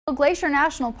Glacier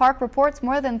National Park reports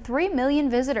more than 3 million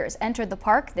visitors entered the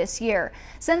park this year.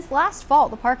 Since last fall,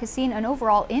 the park has seen an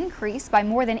overall increase by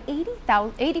more than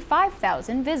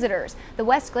 85,000 visitors. The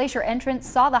West Glacier entrance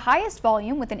saw the highest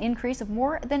volume with an increase of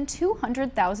more than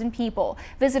 200,000 people.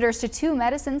 Visitors to Two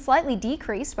Medicine slightly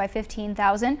decreased by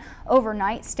 15,000.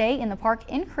 Overnight stay in the park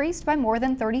increased by more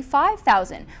than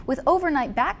 35,000, with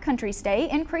overnight backcountry stay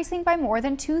increasing by more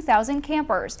than 2,000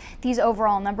 campers. These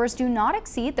overall numbers do not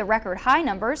exceed the record high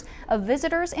numbers of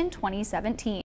visitors in 2017.